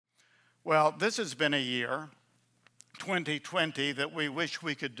Well, this has been a year, 2020, that we wish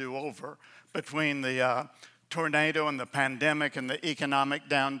we could do over between the tornado and the pandemic and the economic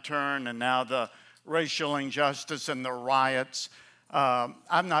downturn and now the racial injustice and the riots.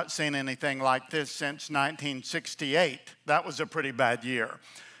 I've not seen anything like this since 1968. That was a pretty bad year.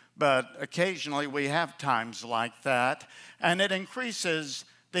 But occasionally we have times like that, and it increases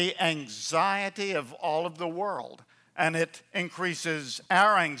the anxiety of all of the world. And it increases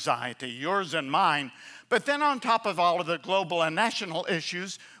our anxiety, yours and mine. But then on top of all of the global and national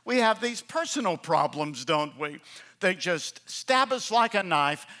issues, we have these personal problems, don't we? They just stab us like a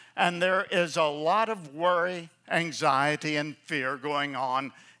knife, and there is a lot of worry, anxiety, and fear going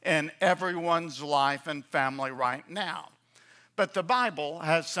on in everyone's life and family right now. But the Bible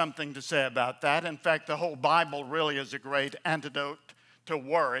has something to say about that. In fact, the whole Bible really is a great antidote to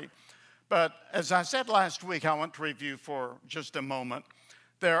worry. But as I said last week, I want to review for just a moment.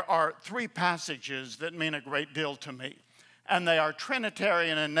 There are three passages that mean a great deal to me, and they are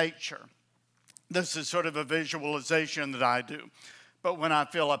Trinitarian in nature. This is sort of a visualization that I do. But when I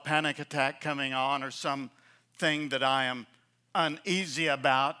feel a panic attack coming on or something that I am uneasy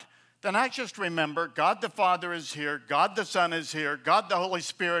about, then I just remember God the Father is here, God the Son is here, God the Holy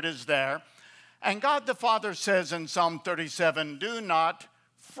Spirit is there. And God the Father says in Psalm 37, do not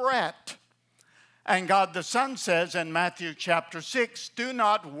fret. And God the Son says in Matthew chapter 6, do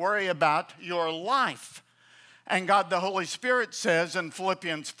not worry about your life. And God the Holy Spirit says in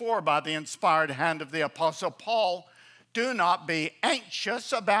Philippians 4, by the inspired hand of the Apostle Paul, do not be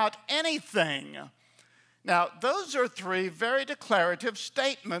anxious about anything. Now, those are three very declarative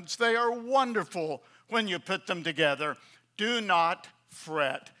statements. They are wonderful when you put them together. Do not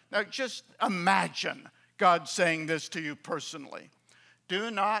fret. Now, just imagine God saying this to you personally.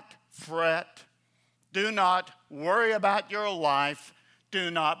 Do not fret. Do not worry about your life. Do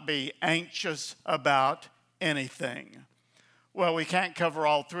not be anxious about anything. Well, we can't cover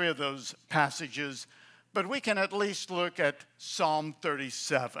all three of those passages, but we can at least look at Psalm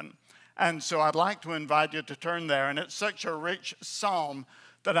 37. And so I'd like to invite you to turn there. And it's such a rich psalm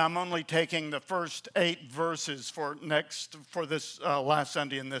that I'm only taking the first 8 verses for this last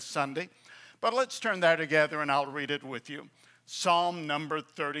Sunday and this Sunday. But let's turn there together and I'll read it with you. Psalm number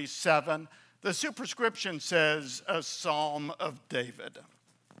 37. The superscription says, a Psalm of David.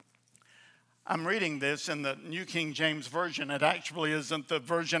 I'm reading this in the New King James Version. It actually isn't the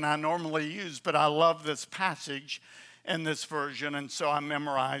version I normally use, but I love this passage in this version, and so I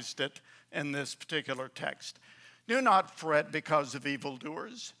memorized it in this particular text. Do not fret because of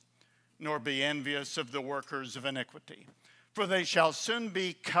evildoers, nor be envious of the workers of iniquity, for they shall soon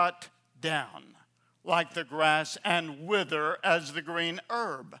be cut down like the grass and wither as the green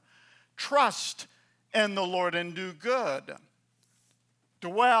herb. Trust in the Lord and do good.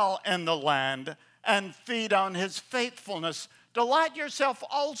 Dwell in the land and feed on his faithfulness. Delight yourself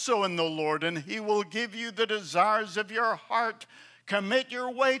also in the Lord, and he will give you the desires of your heart. Commit your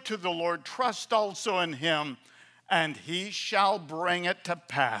way to the Lord. Trust also in him, and he shall bring it to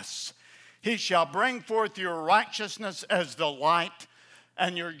pass. He shall bring forth your righteousness as the light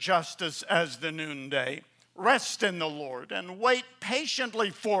and your justice as the noonday. Rest in the Lord and wait patiently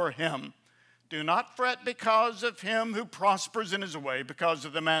for him. Do not fret because of him who prospers in his way, because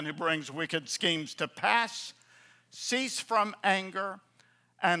of the man who brings wicked schemes to pass. Cease from anger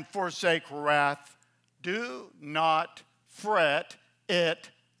and forsake wrath. Do not fret, it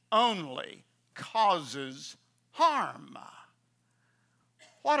only causes harm.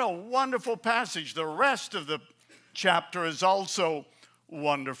 What a wonderful passage. The rest of the chapter is also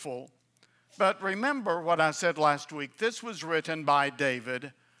wonderful. But remember what I said last week. This was written by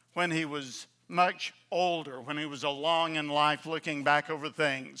David when he was much older, when he was along in life looking back over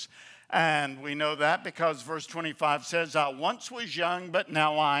things. And we know that because verse 25 says, I once was young, but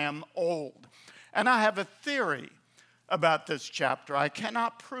now I am old. And I have a theory about this chapter. I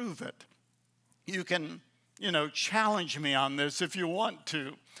cannot prove it. You can, challenge me on this if you want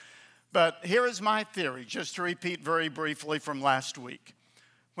to. But here is my theory, just to repeat very briefly from last week.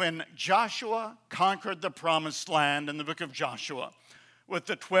 When Joshua conquered the promised land in the book of Joshua with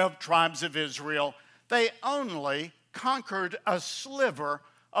the 12 tribes of Israel, they only conquered a sliver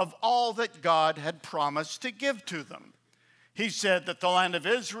of all that God had promised to give to them. He said that the land of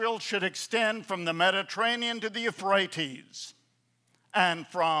Israel should extend from the Mediterranean to the Euphrates and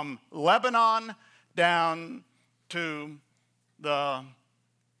from Lebanon down to the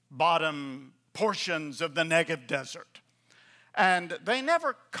bottom portions of the Negev desert. And they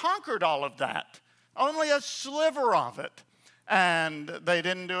never conquered all of that, only a sliver of it. And they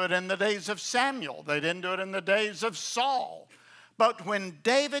didn't do it in the days of Samuel. They didn't do it in the days of Saul. But when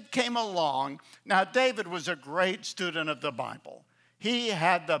David came along, now David was a great student of the Bible. He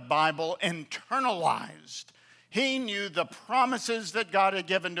had the Bible internalized. He knew the promises that God had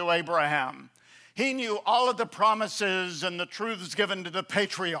given to Abraham. He knew all of the promises and the truths given to the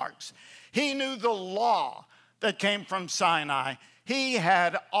patriarchs. He knew the law that came from Sinai. He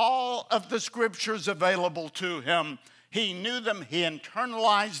had all of the scriptures available to him. He knew them. He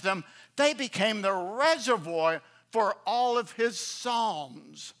internalized them. They became the reservoir for all of his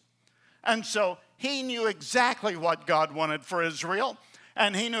psalms. And so he knew exactly what God wanted for Israel,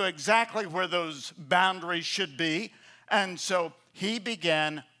 and he knew exactly where those boundaries should be. And so he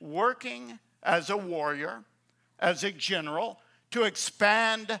began working as a warrior, as a general, to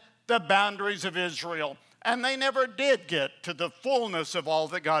expand the boundaries of Israel. And they never did get to the fullness of all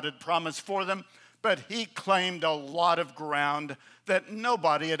that God had promised for them, but he claimed a lot of ground that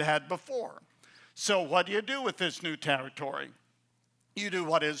nobody had had before. So what do you do with this new territory? You do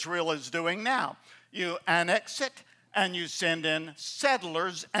what Israel is doing now. You annex it, and you send in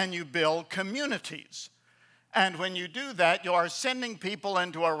settlers, and you build communities. And when you do that, you are sending people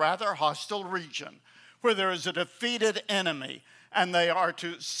into a rather hostile region where there is a defeated enemy, and they are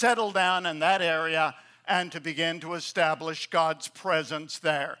to settle down in that area and to begin to establish God's presence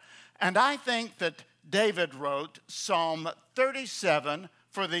there. And I think that David wrote Psalm 37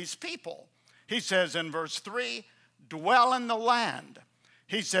 for these people. He says in verse 3, dwell in the land.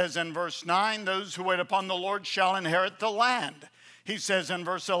 He says in verse 9, those who wait upon the Lord shall inherit the land. He says in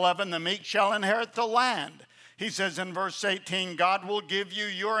verse 11, the meek shall inherit the land. He says in verse 18, God will give you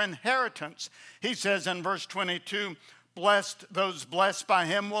your inheritance. He says in verse 22, those blessed by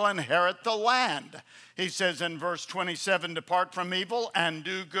him will inherit the land. He says in verse 27, depart from evil and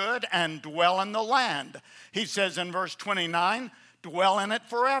do good and dwell in the land. He says in verse 29, dwell in it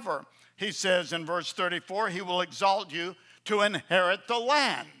forever. He says in verse 34, he will exalt you to inherit the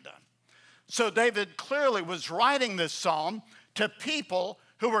land. So David clearly was writing this psalm to people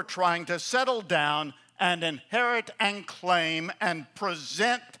who were trying to settle down and inherit and claim and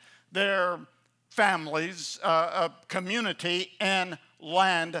present their families, a community in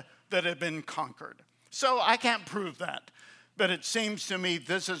land that had been conquered. So I can't prove that, but it seems to me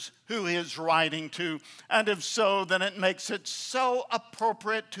this is who he is writing to. And if so, then it makes it so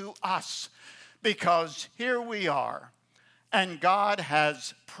appropriate to us, because here we are, and God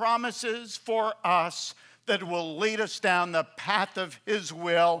has promises for us that will lead us down the path of his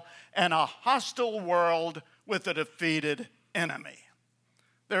will in a hostile world with a defeated enemy.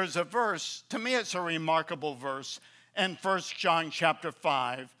 There's a verse, to me it's a remarkable verse, in 1 John chapter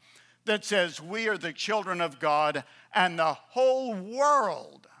 5 that says, we are the children of God, and the whole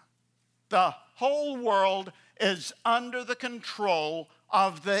world is under the control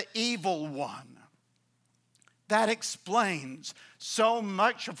of the evil one. That explains so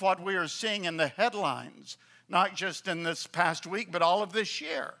much of what we are seeing in the headlines, not just in this past week, but all of this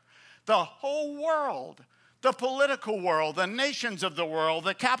year. The whole world, the political world, the nations of the world,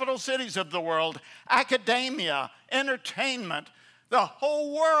 the capital cities of the world, academia, entertainment, the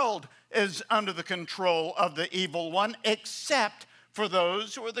whole world is under the control of the evil one, except for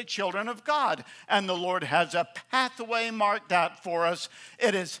those who are the children of God. And the Lord has a pathway marked out for us.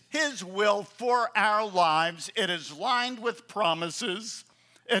 It is his will for our lives. It is lined with promises.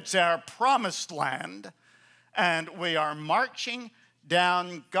 It's our promised land. And we are marching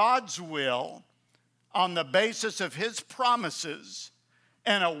down God's will on the basis of his promises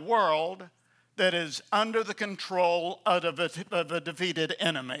in a world that is under the control of a defeated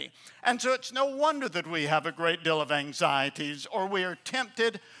enemy. And so it's no wonder that we have a great deal of anxieties, or we are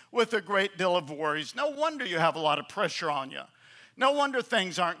tempted with a great deal of worries. No wonder you have a lot of pressure on you. No wonder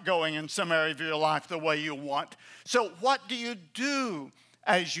things aren't going in some area of your life the way you want. So what do you do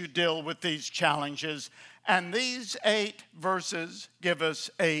as you deal with these challenges? And these 8 verses give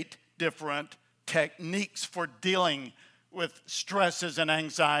us 8 different techniques for dealing with stresses and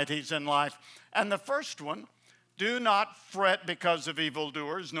anxieties in life. And the first one, do not fret because of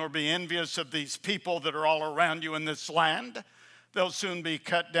evildoers, nor be envious of these people that are all around you in this land. They'll soon be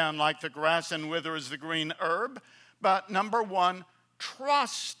cut down like the grass and wither as the green herb. But number 1,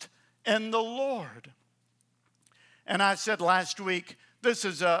 trust in the Lord. And I said last week, this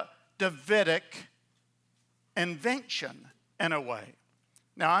is a Davidic invention in a way.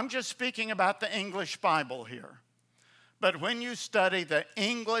 Now, I'm just speaking about the English Bible here. But when you study the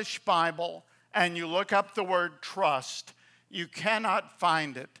English Bible and you look up the word trust, you cannot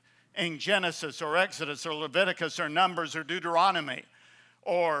find it in Genesis or Exodus or Leviticus or Numbers or Deuteronomy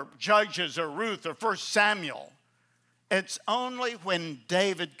or Judges or Ruth or 1 Samuel. It's only when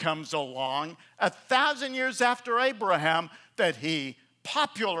David comes along, 1,000 years after Abraham, that he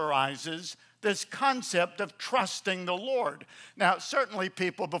popularizes this concept of trusting the Lord. Now, certainly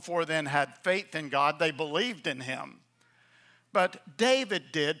people before then had faith in God. They believed in him. But David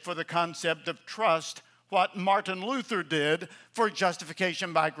did for the concept of trust what Martin Luther did for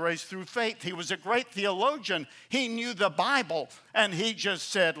justification by grace through faith. He was a great theologian. He knew the Bible, and he just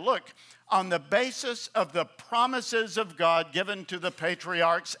said, look, on the basis of the promises of God given to the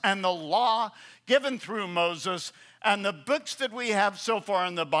patriarchs and the law given through Moses and the books that we have so far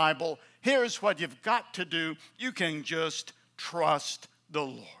in the Bible, here's what you've got to do. You can just trust the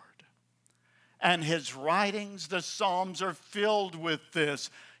Lord. And his writings, the Psalms, are filled with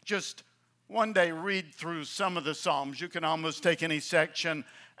this. Just one day read through some of the Psalms. You can almost take any section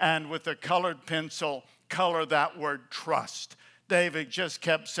and with a colored pencil, color that word trust. David just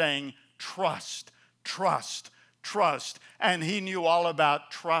kept saying, trust, trust, trust. And he knew all about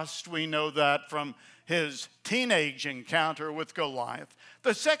trust. We know that from his teenage encounter with Goliath.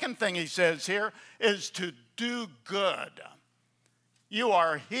 The second thing he says here is to do good. You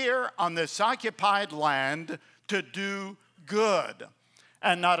are here on this occupied land to do good.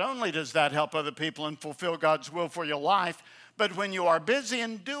 And not only does that help other people and fulfill God's will for your life, but when you are busy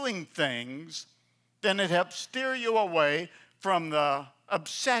in doing things, then it helps steer you away from the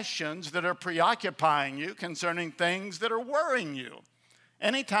obsessions that are preoccupying you concerning things that are worrying you.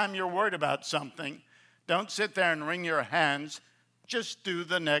 Anytime you're worried about something, don't sit there and wring your hands. Just do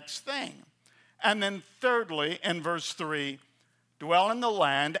the next thing. And then thirdly, in verse 3, dwell in the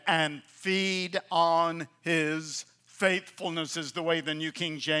land and feed on his faithfulness is the way the New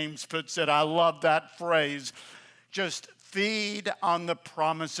King James puts it. I love that phrase. Just feed on the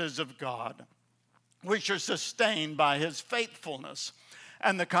promises of God, which are sustained by his faithfulness.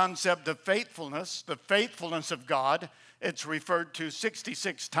 And the concept of faithfulness, the faithfulness of God, it's referred to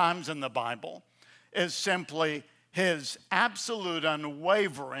 66 times in the Bible, is simply his absolute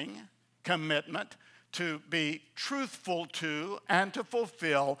unwavering commitment to be truthful to and to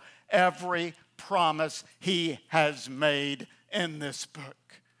fulfill every promise he has made in this book.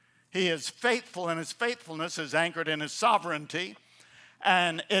 He is faithful, and his faithfulness is anchored in his sovereignty,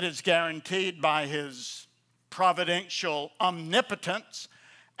 and it is guaranteed by his providential omnipotence.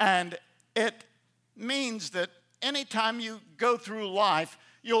 And it means that anytime you go through life,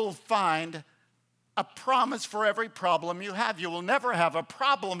 you'll find a promise for every problem you have. You will never have a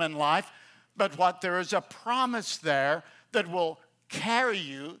problem in life, but what there is a promise there that will carry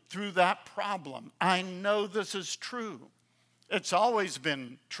you through that problem. I know this is true. It's always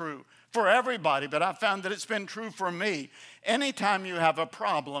been true for everybody, but I found that it's been true for me. Anytime you have a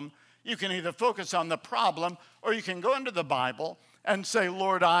problem, you can either focus on the problem or you can go into the Bible and say,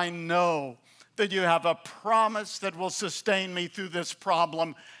 Lord, I know that you have a promise that will sustain me through this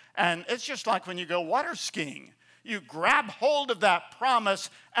problem. And it's just like when you go water skiing. You grab hold of that promise,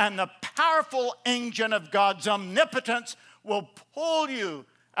 and the powerful engine of God's omnipotence will pull you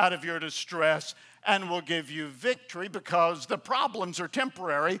out of your distress and will give you victory, because the problems are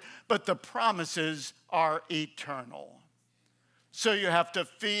temporary, but the promises are eternal. So you have to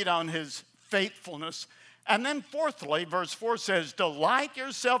feed on his faithfulness. And then fourthly, verse 4 says, delight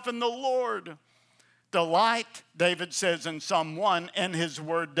yourself in the Lord. Delight, David says in Psalm 1, in his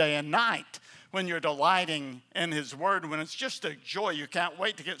word day and night. When you're delighting in his word, when it's just a joy, you can't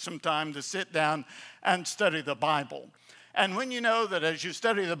wait to get some time to sit down and study the Bible. And when you know that as you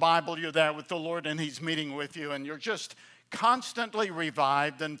study the Bible, you're there with the Lord and he's meeting with you, and you're just constantly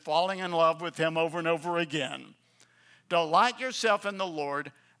revived and falling in love with him over and over again. Delight yourself in the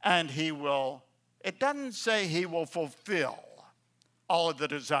Lord, and he will, it doesn't say he will fulfill all of the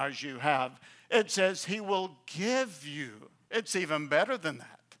desires you have. It says he will give you. It's even better than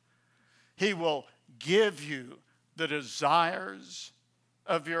that. He will give you the desires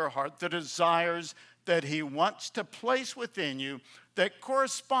of your heart, the desires that he wants to place within you that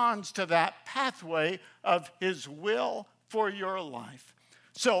corresponds to that pathway of his will for your life.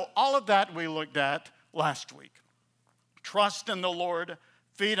 So all of that we looked at last week. Trust in the Lord,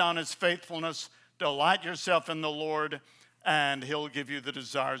 feed on his faithfulness, delight yourself in the Lord, and he'll give you the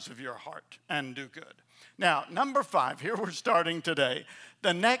desires of your heart and do good. Now, number 5, here we're starting today.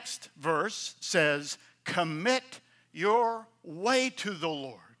 The next verse says, commit your way to the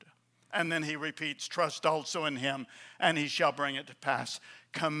Lord. And then he repeats, trust also in him, and he shall bring it to pass.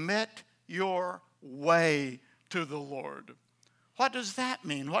 Commit your way to the Lord. What does that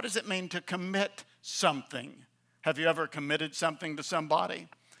mean? What does it mean to commit something? Have you ever committed something to somebody?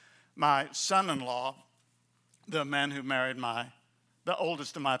 My son-in-law, the man who married the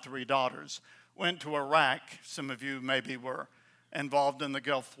oldest of my 3 daughters, went to Iraq. Some of you maybe were involved in the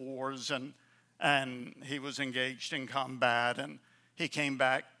Gulf Wars, and he was engaged in combat, and he came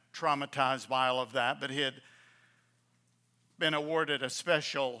back traumatized by all of that, but he had been awarded a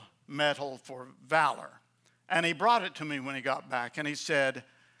special medal for valor. And he brought it to me when he got back, and he said,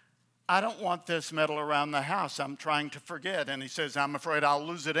 I don't want this medal around the house. I'm trying to forget. And he says, I'm afraid I'll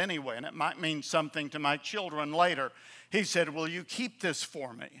lose it anyway, and it might mean something to my children later. He said, will you keep this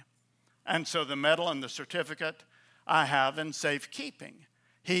for me? And so the medal and the certificate I have in safekeeping.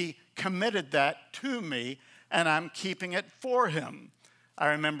 He committed that to me, and I'm keeping it for him. I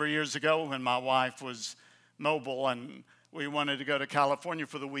remember years ago when my wife was mobile and we wanted to go to California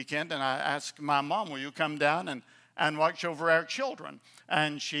for the weekend, and I asked my mom, will you come down and watch over our children?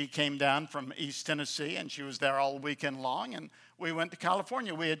 And she came down from East Tennessee, and she was there all weekend long, and we went to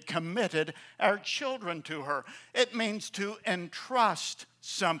California. We had committed our children to her. It means to entrust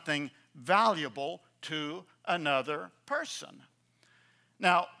something valuable to another person.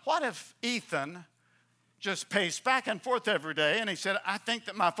 Now, what if Ethan just paced back and forth every day and he said, I think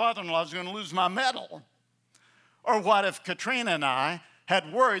that my father-in-law is going to lose my medal? Or what if Katrina and I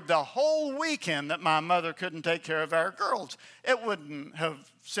had worried the whole weekend that my mother couldn't take care of our girls? It wouldn't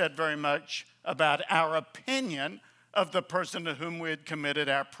have said very much about our opinion of the person to whom we had committed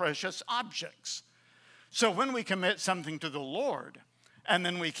our precious objects. So when we commit something to the Lord, and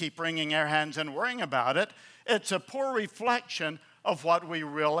then we keep wringing our hands and worrying about it, it's a poor reflection of what we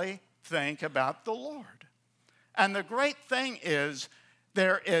really think about the Lord. And the great thing is,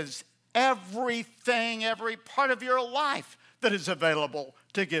 there is everything, every part of your life that is available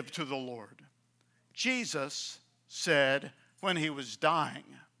to give to the Lord. Jesus said when he was dying,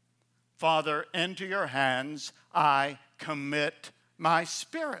 Father, into your hands I commit my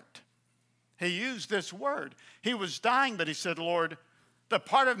spirit. He used this word. He was dying, but he said, Lord, the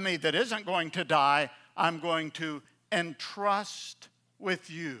part of me that isn't going to die, I'm going to entrust with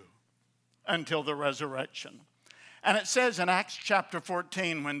you until the resurrection. And it says in Acts chapter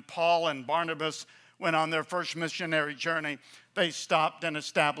 14, when Paul and Barnabas went on their first missionary journey, they stopped and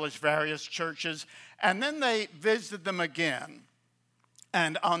established various churches, and then they visited them again.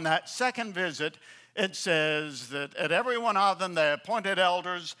 And on that second visit, it says that at every one of them they appointed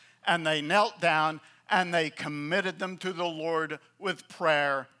elders, and they knelt down, and they committed them to the Lord with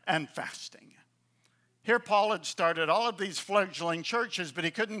prayer and fasting. Here Paul had started all of these fledgling churches, but he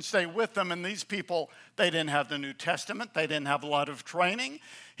couldn't stay with them. And these people, they didn't have the New Testament. They didn't have a lot of training.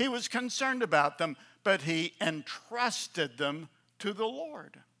 He was concerned about them, but he entrusted them to the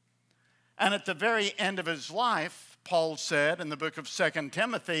Lord. And at the very end of his life, Paul said in the book of 2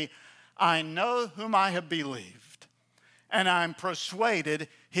 Timothy, I know whom I have believed, and I'm persuaded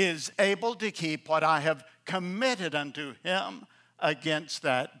he is able to keep what I have committed unto him against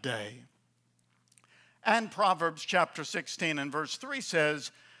that day. And Proverbs chapter 16 and verse 3 says,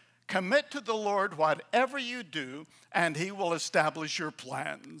 commit to the Lord whatever you do, and he will establish your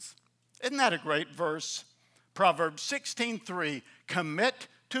plans. Isn't that a great verse? Proverbs 16:3, commit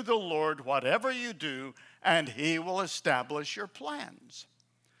to the Lord whatever you do, and he will establish your plans.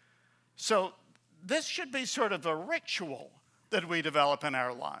 So this should be sort of a ritual that we develop in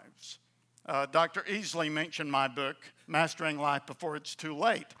our lives. Dr. Easley mentioned my book, Mastering Life Before It's Too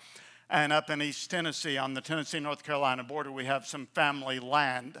Late. And up in East Tennessee, on the Tennessee-North Carolina border, we have some family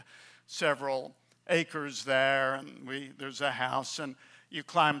land, several acres there, and there's a house, and you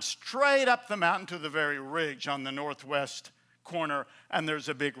climb straight up the mountain to the very ridge on the northwest corner, and there's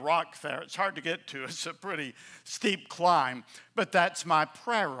a big rock there. It's hard to get to. It's a pretty steep climb, but that's my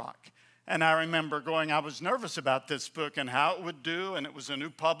prayer rock. And I remember I was nervous about this book and how it would do, and it was a new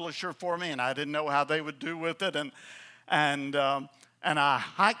publisher for me, and I didn't know how they would do with it, and I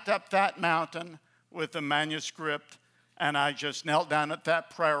hiked up that mountain with the manuscript, and I just knelt down at that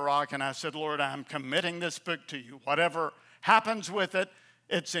prayer rock, and I said, Lord, I'm committing this book to you. Whatever happens with it,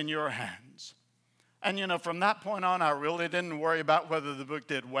 it's in your hands. And, from that point on, I really didn't worry about whether the book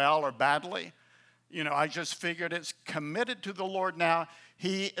did well or badly. I just figured it's committed to the Lord now.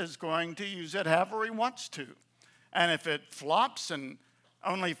 He is going to use it however he wants to. And if it flops and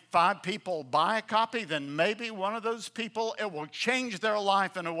only 5 people buy a copy, then maybe one of those people, it will change their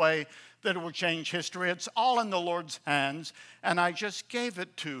life in a way that it will change history. It's all in the Lord's hands, and I just gave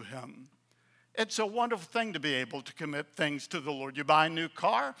it to him. It's a wonderful thing to be able to commit things to the Lord. You buy a new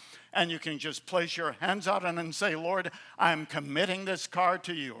car, and you can just place your hands out and say, Lord, I'm committing this car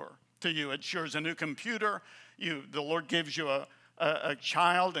to you. It's yours. A new computer. The Lord gives you a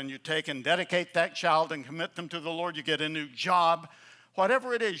child, and you take and dedicate that child and commit them to the Lord. You get a new job.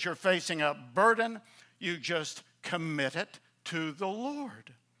 Whatever it is, you're facing a burden, you just commit it to the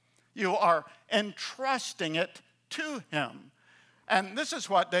Lord. You are entrusting it to him. And this is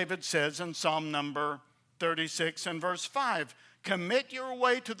what David says in Psalm number 36 and verse 5. Commit your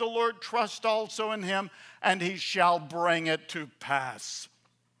way to the Lord, trust also in him, and he shall bring it to pass.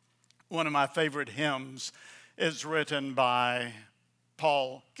 One of my favorite hymns is written by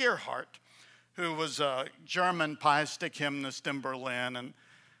Paul Gerhardt, who was a German pietistic hymnist in Berlin, and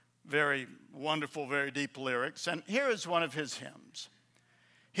very wonderful, very deep lyrics. And here is one of his hymns.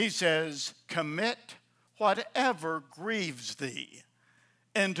 He says, commit whatever grieves thee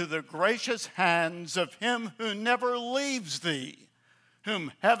into the gracious hands of him who never leaves thee,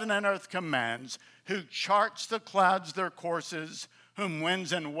 whom heaven and earth commands, who charts the clouds their courses, whom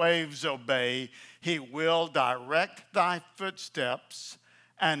winds and waves obey. He will direct thy footsteps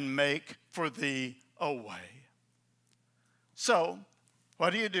and make for thee a way. So,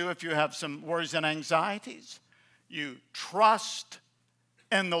 what do you do if you have some worries and anxieties? You trust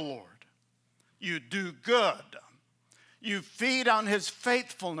in the Lord. You do good. You feed on his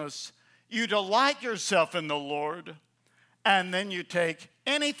faithfulness. You delight yourself in the Lord. And then you take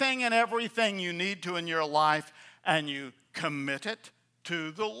anything and everything you need to in your life and you commit it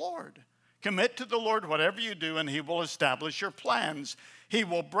to the Lord. Commit to the Lord whatever you do, and he will establish your plans. He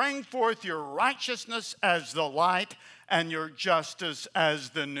will bring forth your righteousness as the light and your justice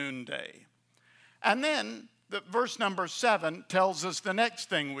as the noonday. And then verse number 7 tells us the next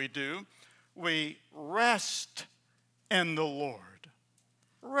thing we do. We rest in the Lord.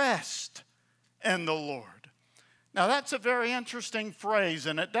 Rest in the Lord. Now that's a very interesting phrase,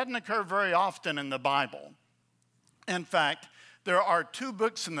 and it doesn't occur very often in the Bible. In fact, there are 2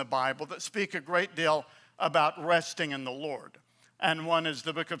 books in the Bible that speak a great deal about resting in the Lord. And one is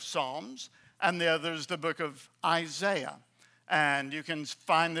the book of Psalms, and the other is the book of Isaiah. And you can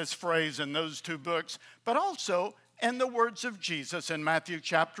find this phrase in those 2 books, but also in the words of Jesus in Matthew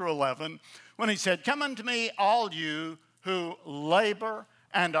chapter 11, when he said, come unto me, all you who labor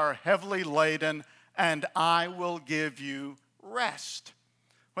and are heavily laden, and I will give you rest.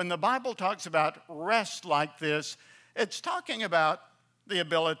 When the Bible talks about rest like this, it's talking about the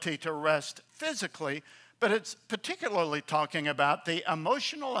ability to rest physically, but it's particularly talking about the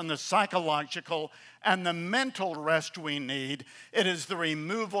emotional and the psychological and the mental rest we need. It is the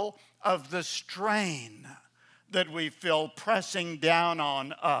removal of the strain that we feel pressing down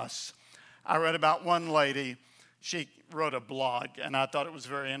on us. I read about one lady. She wrote a blog, and I thought it was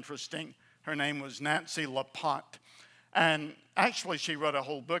very interesting. Her name was Nancy LaPont, and actually she wrote a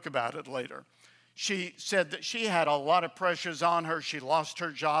whole book about it later. She said that she had a lot of pressures on her. She lost her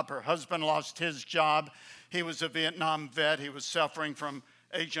job. Her husband lost his job. He was a Vietnam vet. He was suffering from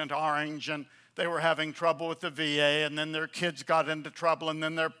Agent Orange, and they were having trouble with the VA, and then their kids got into trouble, and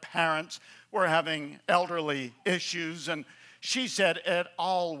then their parents were having elderly issues. And she said, it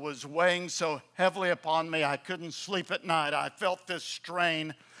all was weighing so heavily upon me, I couldn't sleep at night. I felt this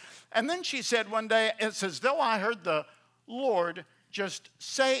strain. And then she said one day, it's as though I heard the Lord just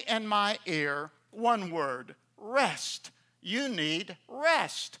say in my ear one word, rest. You need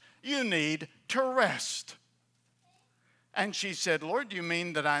rest. You need to rest. And she said, Lord, do you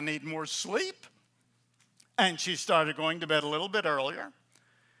mean that I need more sleep? And she started going to bed a little bit earlier,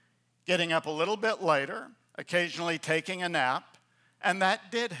 getting up a little bit later, occasionally taking a nap, and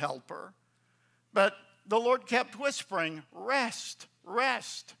that did help her. But the Lord kept whispering, rest,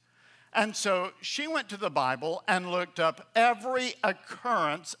 rest. And so she went to the Bible and looked up every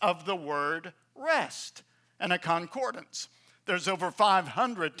occurrence of the word rest in a concordance. There's over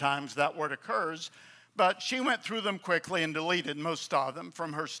 500 times that word occurs, but she went through them quickly and deleted most of them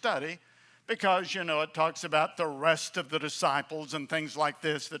from her study because, it talks about the rest of the disciples and things like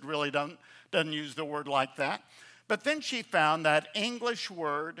this that really doesn't use the word like that. But then she found that English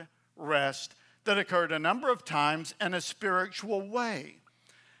word rest that occurred a number of times in a spiritual way.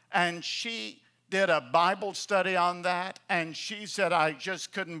 And she did a Bible study on that, and she said, I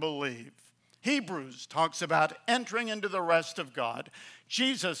just couldn't believe. Hebrews talks about entering into the rest of God.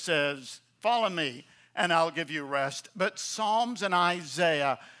 Jesus says, follow me, and I'll give you rest. But Psalms and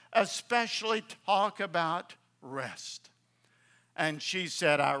Isaiah especially talk about rest. And she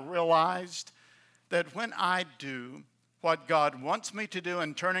said, I realized that when I do what God wants me to do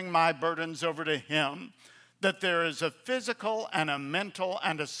and turning my burdens over to him, that there is a physical and a mental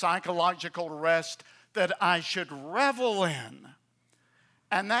and a psychological rest that I should revel in.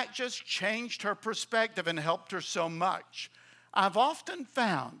 And that just changed her perspective and helped her so much. I've often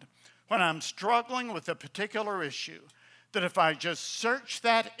found when I'm struggling with a particular issue that if I just search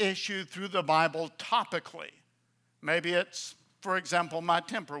that issue through the Bible topically, maybe it's, for example, my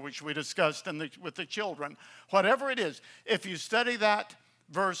temper, which we discussed with the children, whatever it is, if you study that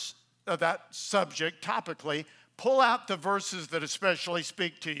verse, that subject topically, pull out the verses that especially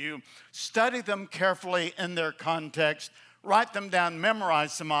speak to you, study them carefully in their context, write them down,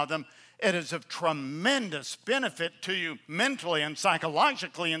 memorize some of them. It is of tremendous benefit to you mentally and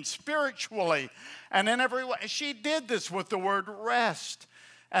psychologically and spiritually and in every way. She did this with the word rest,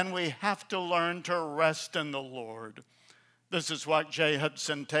 and we have to learn to rest in the Lord. This is what J.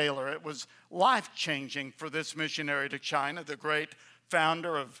 Hudson Taylor, it was life-changing for this missionary to China, the great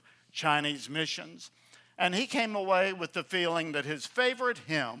founder of Chinese missions. And he came away with the feeling that his favorite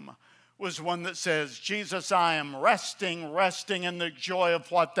hymn was one that says, Jesus, I am resting in the joy of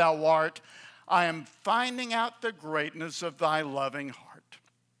what thou art. I am finding out the greatness of thy loving heart.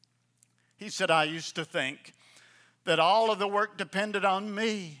 He said, I used to think that all of the work depended on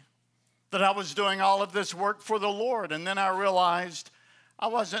me, that I was doing all of this work for the Lord. And then I realized I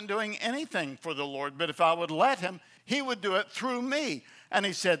wasn't doing anything for the Lord, but if I would let him, he would do it through me. And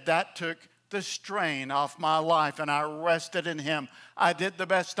he said that took the strain off my life, and I rested in him. I did the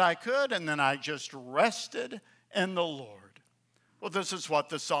best I could, and then I just rested in the Lord. Well, this is what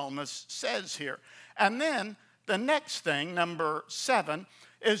the psalmist says here. And then the next thing, number 7,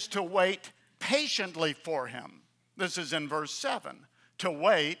 is to wait patiently for him. This is in verse 7, to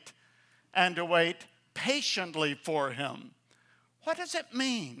wait and to wait patiently for him. What does it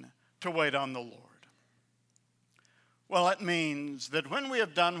mean to wait on the Lord? Well, it means that when we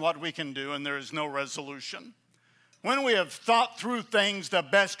have done what we can do and there is no resolution, when we have thought through things the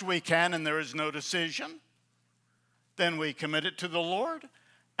best we can and there is no decision, then we commit it to the Lord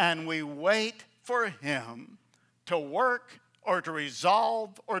and we wait for him to work or to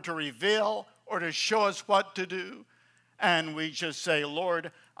resolve or to reveal or to show us what to do. And we just say,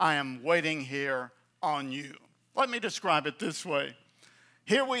 Lord, I am waiting here on you. Let me describe it this way.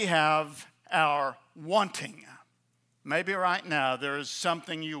 Here we have our wanting. Maybe right now there is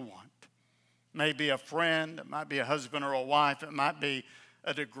something you want. Maybe a friend, it might be a husband or a wife, it might be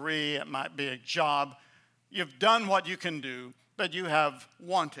a degree, it might be a job. You've done what you can do, but you have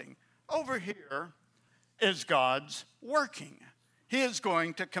wanting. Over here is God's working. He is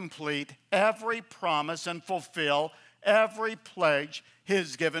going to complete every promise and fulfill every pledge he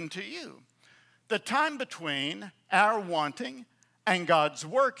has given to you. The time between our wanting and God's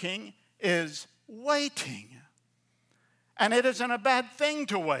working is waiting. And it isn't a bad thing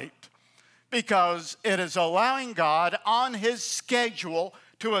to wait, because it is allowing God on his schedule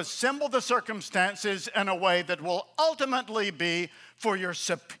to assemble the circumstances in a way that will ultimately be for your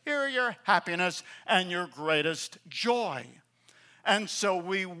superior happiness and your greatest joy. And so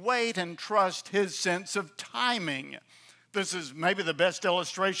we wait and trust his sense of timing. This is maybe the best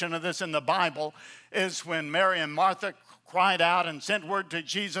illustration of this in the Bible, is when Mary and Martha cried out and sent word to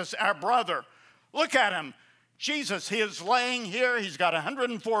Jesus, our brother. Look at him. Jesus, he is laying here. He's got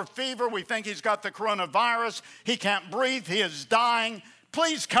 104 fever. We think he's got the coronavirus. He can't breathe. He is dying.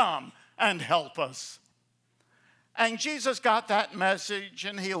 Please come and help us. And Jesus got that message,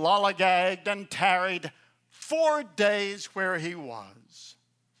 and he lollygagged and tarried 4 days where he was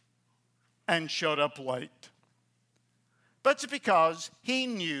and showed up late. But it's because he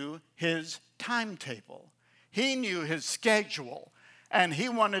knew his timetable. He knew his schedule, and he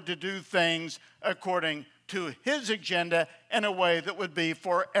wanted to do things according to his agenda in a way that would be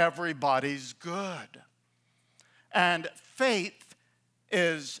for everybody's good. And faith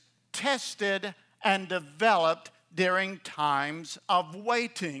is tested and developed during times of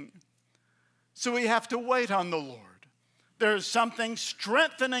waiting. So we have to wait on the Lord. There's something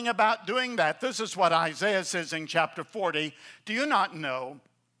strengthening about doing that. This is what Isaiah says in chapter 40. Do you not know?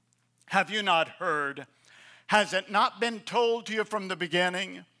 Have you not heard? Has it not been told to you from the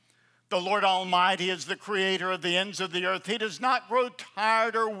beginning? The Lord Almighty is the creator of the ends of the earth. He does not grow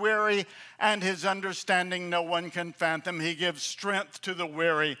tired or weary, and his understanding no one can fathom. He gives strength to the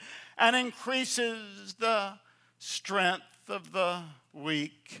weary and increases the strength of the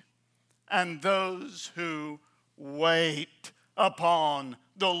weak. And those who wait upon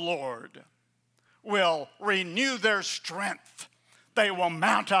the Lord will renew their strength. They will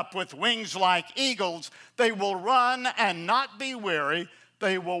mount up with wings like eagles. They will run and not be weary.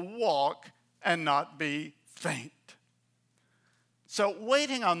 They will walk and not be faint. So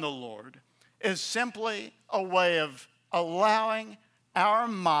waiting on the Lord is simply a way of allowing our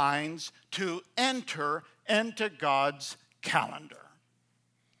minds to enter into God's calendar.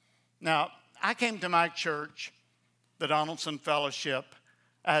 Now, I came to my church, the Donaldson Fellowship,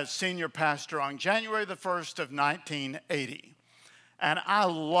 as senior pastor on January the 1st of 1980. And I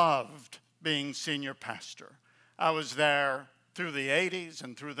loved being senior pastor. I was there through the 80s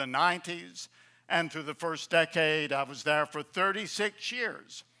and through the 90s and through the first decade. I was there for 36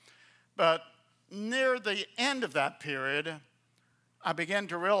 years. But near the end of that period, I began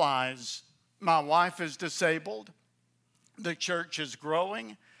to realize my wife is disabled. The church is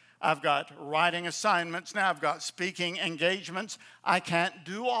growing. I've got writing assignments now. I've got speaking engagements. I can't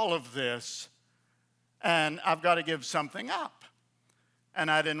do all of this, and I've got to give something up. And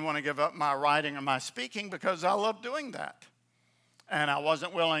I didn't want to give up my writing or my speaking because I love doing that. And I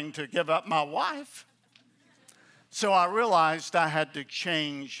wasn't willing to give up my wife. So I realized I had to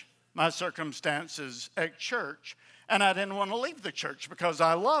change my circumstances at church. And I didn't want to leave the church because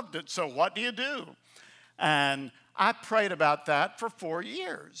I loved it. So what do you do? And I prayed about that for 4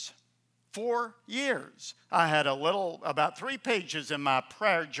 years. 4 years. I had about 3 pages in my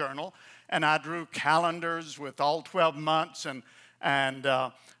prayer journal, and I drew calendars with all 12 months, and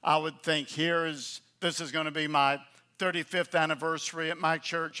I would think, this is going to be my 35th anniversary at my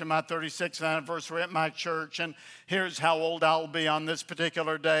church and my 36th anniversary at my church, and here's how old I'll be on this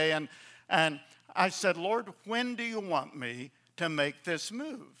particular day. And I said, Lord, when do you want me to make this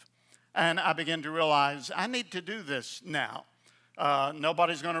move? And I began to realize I need to do this now.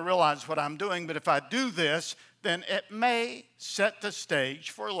 Nobody's going to realize what I'm doing, but if I do this, then it may set the stage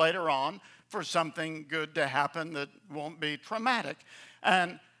for later on for something good to happen that won't be traumatic.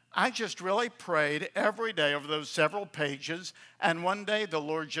 And I just really prayed every day over those several pages, and one day the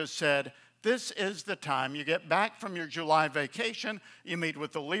Lord just said, this is the time. You get back from your July vacation, you meet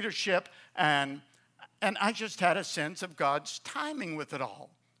with the leadership, and I just had a sense of God's timing with it all.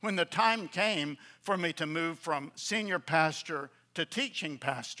 When the time came for me to move from senior pastor to teaching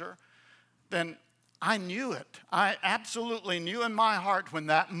pastor, then I knew it. I absolutely knew in my heart when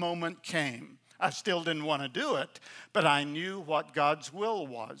that moment came. I still didn't want to do it, but I knew what God's will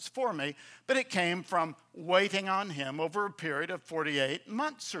was for me. But it came from waiting on Him over a period of 48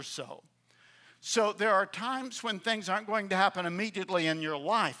 months or so. So there are times when things aren't going to happen immediately in your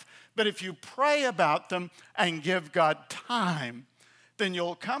life, but if you pray about them and give God time, then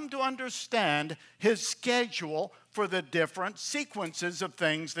you'll come to understand His schedule for the different sequences of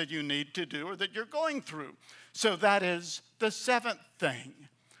things that you need to do or that you're going through. So that is the 7th thing.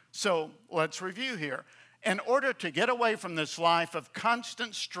 So let's review here. In order to get away from this life of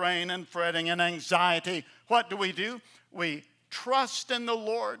constant strain and fretting and anxiety, what do? We trust in the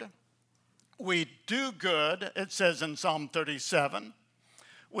Lord. We do good, it says in Psalm 37.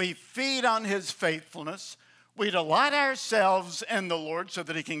 We feed on His faithfulness. We delight ourselves in the Lord so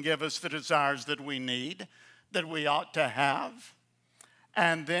that He can give us the desires that we need, that we ought to have.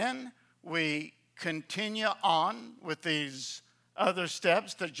 And then we continue on with these other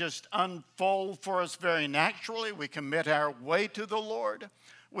steps that just unfold for us very naturally. We commit our way to the Lord.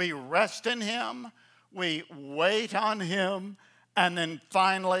 We rest in Him. We wait on Him. And then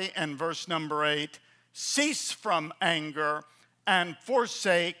finally, in verse number 8, cease from anger and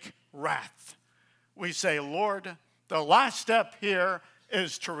forsake wrath. We say, Lord, the last step here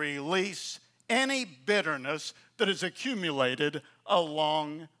is to release any bitterness that is accumulated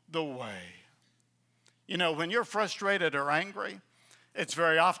along the way. You know, when you're frustrated or angry, it's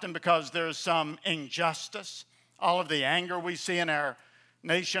very often because there's some injustice. All of the anger we see in our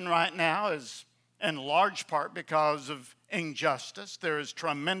nation right now is in large part because of injustice. There is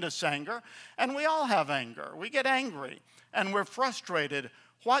tremendous anger, and we all have anger. We get angry, and we're frustrated.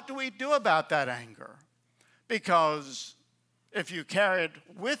 What do we do about that anger? Because if you carry it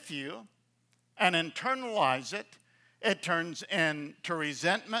with you and internalize it, it turns into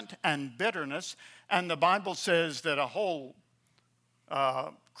resentment and bitterness. And the Bible says that a whole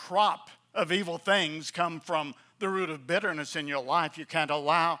crop of evil things come from the root of bitterness in your life. You can't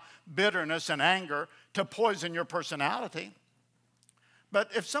allow bitterness and anger to poison your personality. But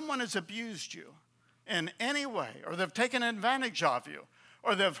if someone has abused you in any way, or they've taken advantage of you,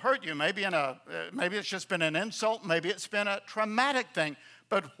 or they've hurt you, maybe it's just been an insult, maybe it's been a traumatic thing,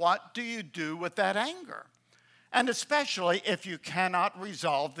 but what do you do with that anger? And especially if you cannot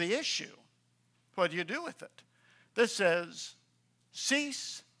resolve the issue, what do you do with it? This says,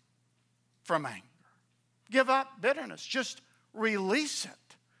 cease from anger. Give up bitterness. Just release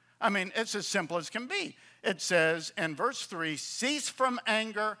it. I mean, it's as simple as can be. It says in verse 3, cease from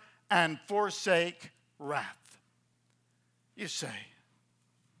anger and forsake wrath. You say,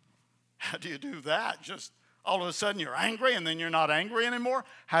 how do you do that? Just all of a sudden you're angry and then you're not angry anymore?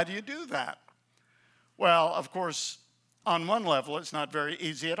 How do you do that? Well, of course, on one level, it's not very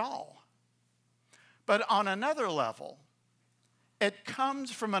easy at all. But on another level, it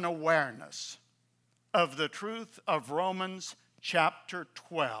comes from an awareness of the truth of Romans chapter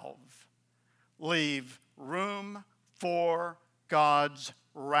 12. Leave room for God's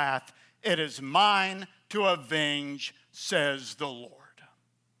wrath. It is mine to avenge, says the Lord.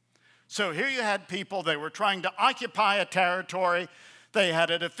 So here you had people, they were trying to occupy a territory. They had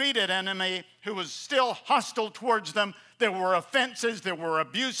a defeated enemy who was still hostile towards them. There were offenses, there were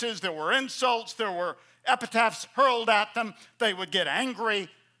abuses, there were insults, there were epitaphs hurled at them. They would get angry.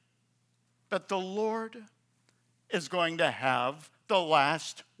 But the Lord is going to have the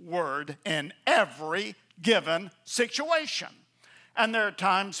last word in every given situation. And there are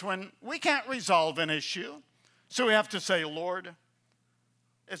times when we can't resolve an issue, so we have to say, Lord,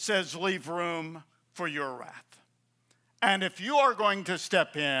 it says leave room for your wrath. And if you are going to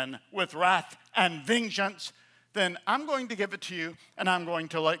step in with wrath and vengeance, then I'm going to give it to you and I'm going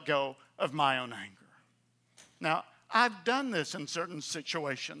to let go of my own anger. Now, I've done this in certain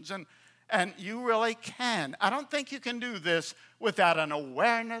situations, and you really can. I don't think you can do this without an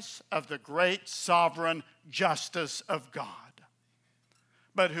awareness of the great sovereign justice of God.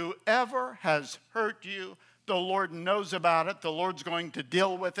 But whoever has hurt you, the Lord knows about it. The Lord's going to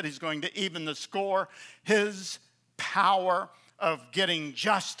deal with it. He's going to even the score. His power of getting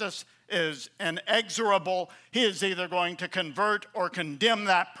justice is inexorable. He is either going to convert or condemn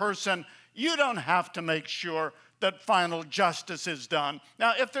that person. You don't have to make sure that final justice is done.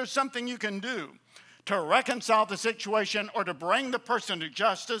 Now, if there's something you can do to reconcile the situation or to bring the person to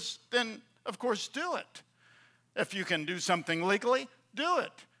justice, then of course do it. If you can do something legally, do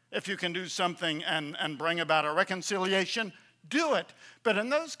it. If you can do something and bring about a reconciliation, do it. But in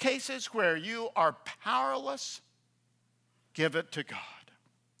those cases where you are powerless, give it to God.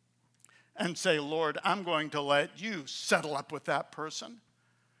 And say, Lord, I'm going to let you settle up with that person.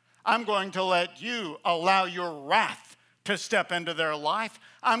 I'm going to let you allow your wrath to step into their life.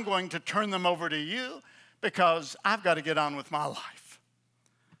 I'm going to turn them over to you because I've got to get on with my life.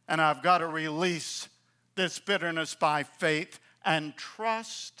 And I've got to release this bitterness by faith and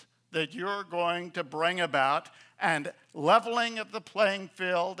trust that you're going to bring about and leveling of the playing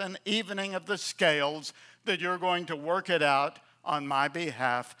field and evening of the scales, that you're going to work it out on my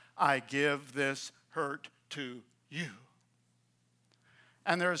behalf. I give this hurt to you.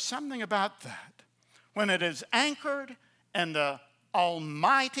 And there's something about that when it is anchored in the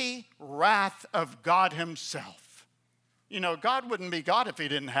almighty wrath of God himself. You know, God wouldn't be God if he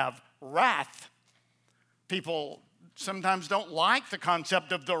didn't have wrath. People sometimes don't like the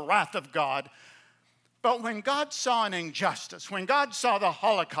concept of the wrath of God. But when God saw an injustice, when God saw the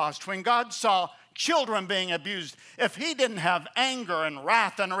Holocaust, when God saw children being abused, if he didn't have anger and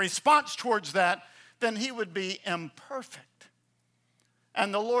wrath and a response towards that, then he would be imperfect.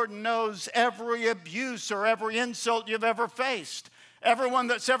 And the Lord knows every abuse or every insult you've ever faced. Everyone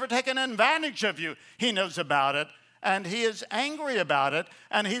that's ever taken advantage of you, he knows about it. And he is angry about it.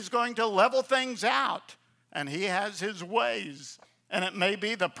 And he's going to level things out. And he has his ways. And it may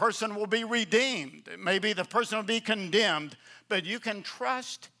be the person will be redeemed. It may be the person will be condemned. But you can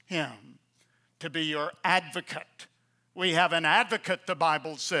trust him to be your advocate. We have an advocate, the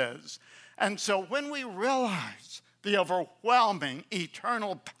Bible says. And so when we realize the overwhelming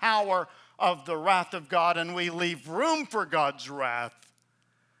eternal power of the wrath of God and we leave room for God's wrath,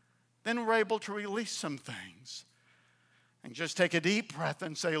 then we're able to release some things. And just take a deep breath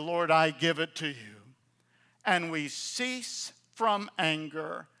and say, Lord, I give it to you. And we cease from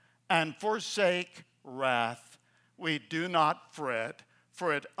anger and forsake wrath. We do not fret,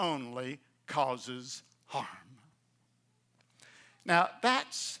 for it only causes harm. Now,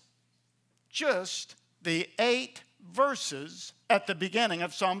 that's just the 8 verses at the beginning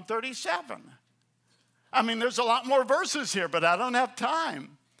of Psalm 37. I mean, there's a lot more verses here, but I don't have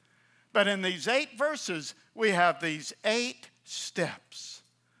time. But in these 8 verses, we have these 8 steps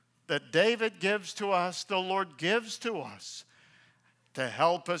that David gives to us, the Lord gives to us, to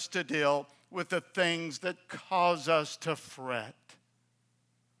help us to deal with the things that cause us to fret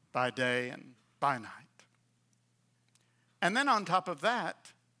by day and by night. And then on top of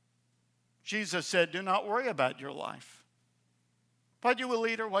that, Jesus said, do not worry about your life, what you will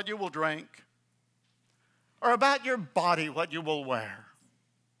eat or what you will drink, or about your body, what you will wear.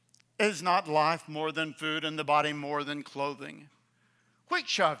 Is not life more than food and the body more than clothing?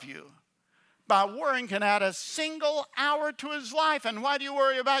 Which of you, by worrying, can add a single hour to his life? And why do you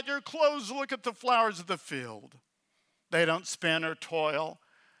worry about your clothes? Look at the flowers of the field. They don't spin or toil.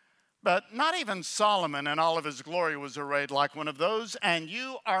 But not even Solomon in all of his glory was arrayed like one of those. And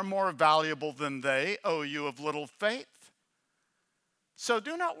you are more valuable than they, O you of little faith. So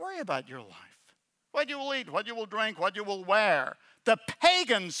do not worry about your life. What you will eat, what you will drink, what you will wear. The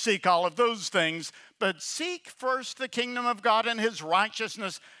pagans seek all of those things, but seek first the kingdom of God and his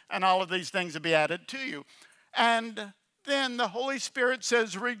righteousness, and all of these things will be added to you. And Then the Holy Spirit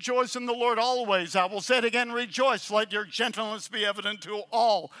says, rejoice in the Lord always. I will say it again, rejoice. Let your gentleness be evident to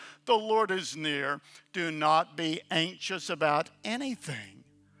all. The Lord is near. Do not be anxious about anything,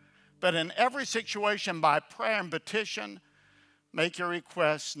 but in every situation by prayer and petition, make your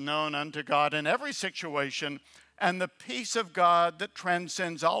requests known unto God in every situation, and the peace of God that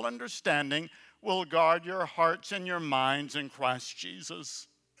transcends all understanding will guard your hearts and your minds in Christ Jesus.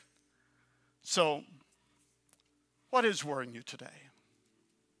 So, what is worrying you today?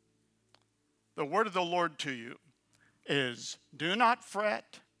 The word of the Lord to you is, do not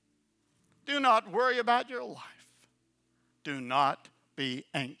fret. Do not worry about your life. Do not be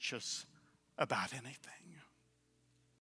anxious about anything.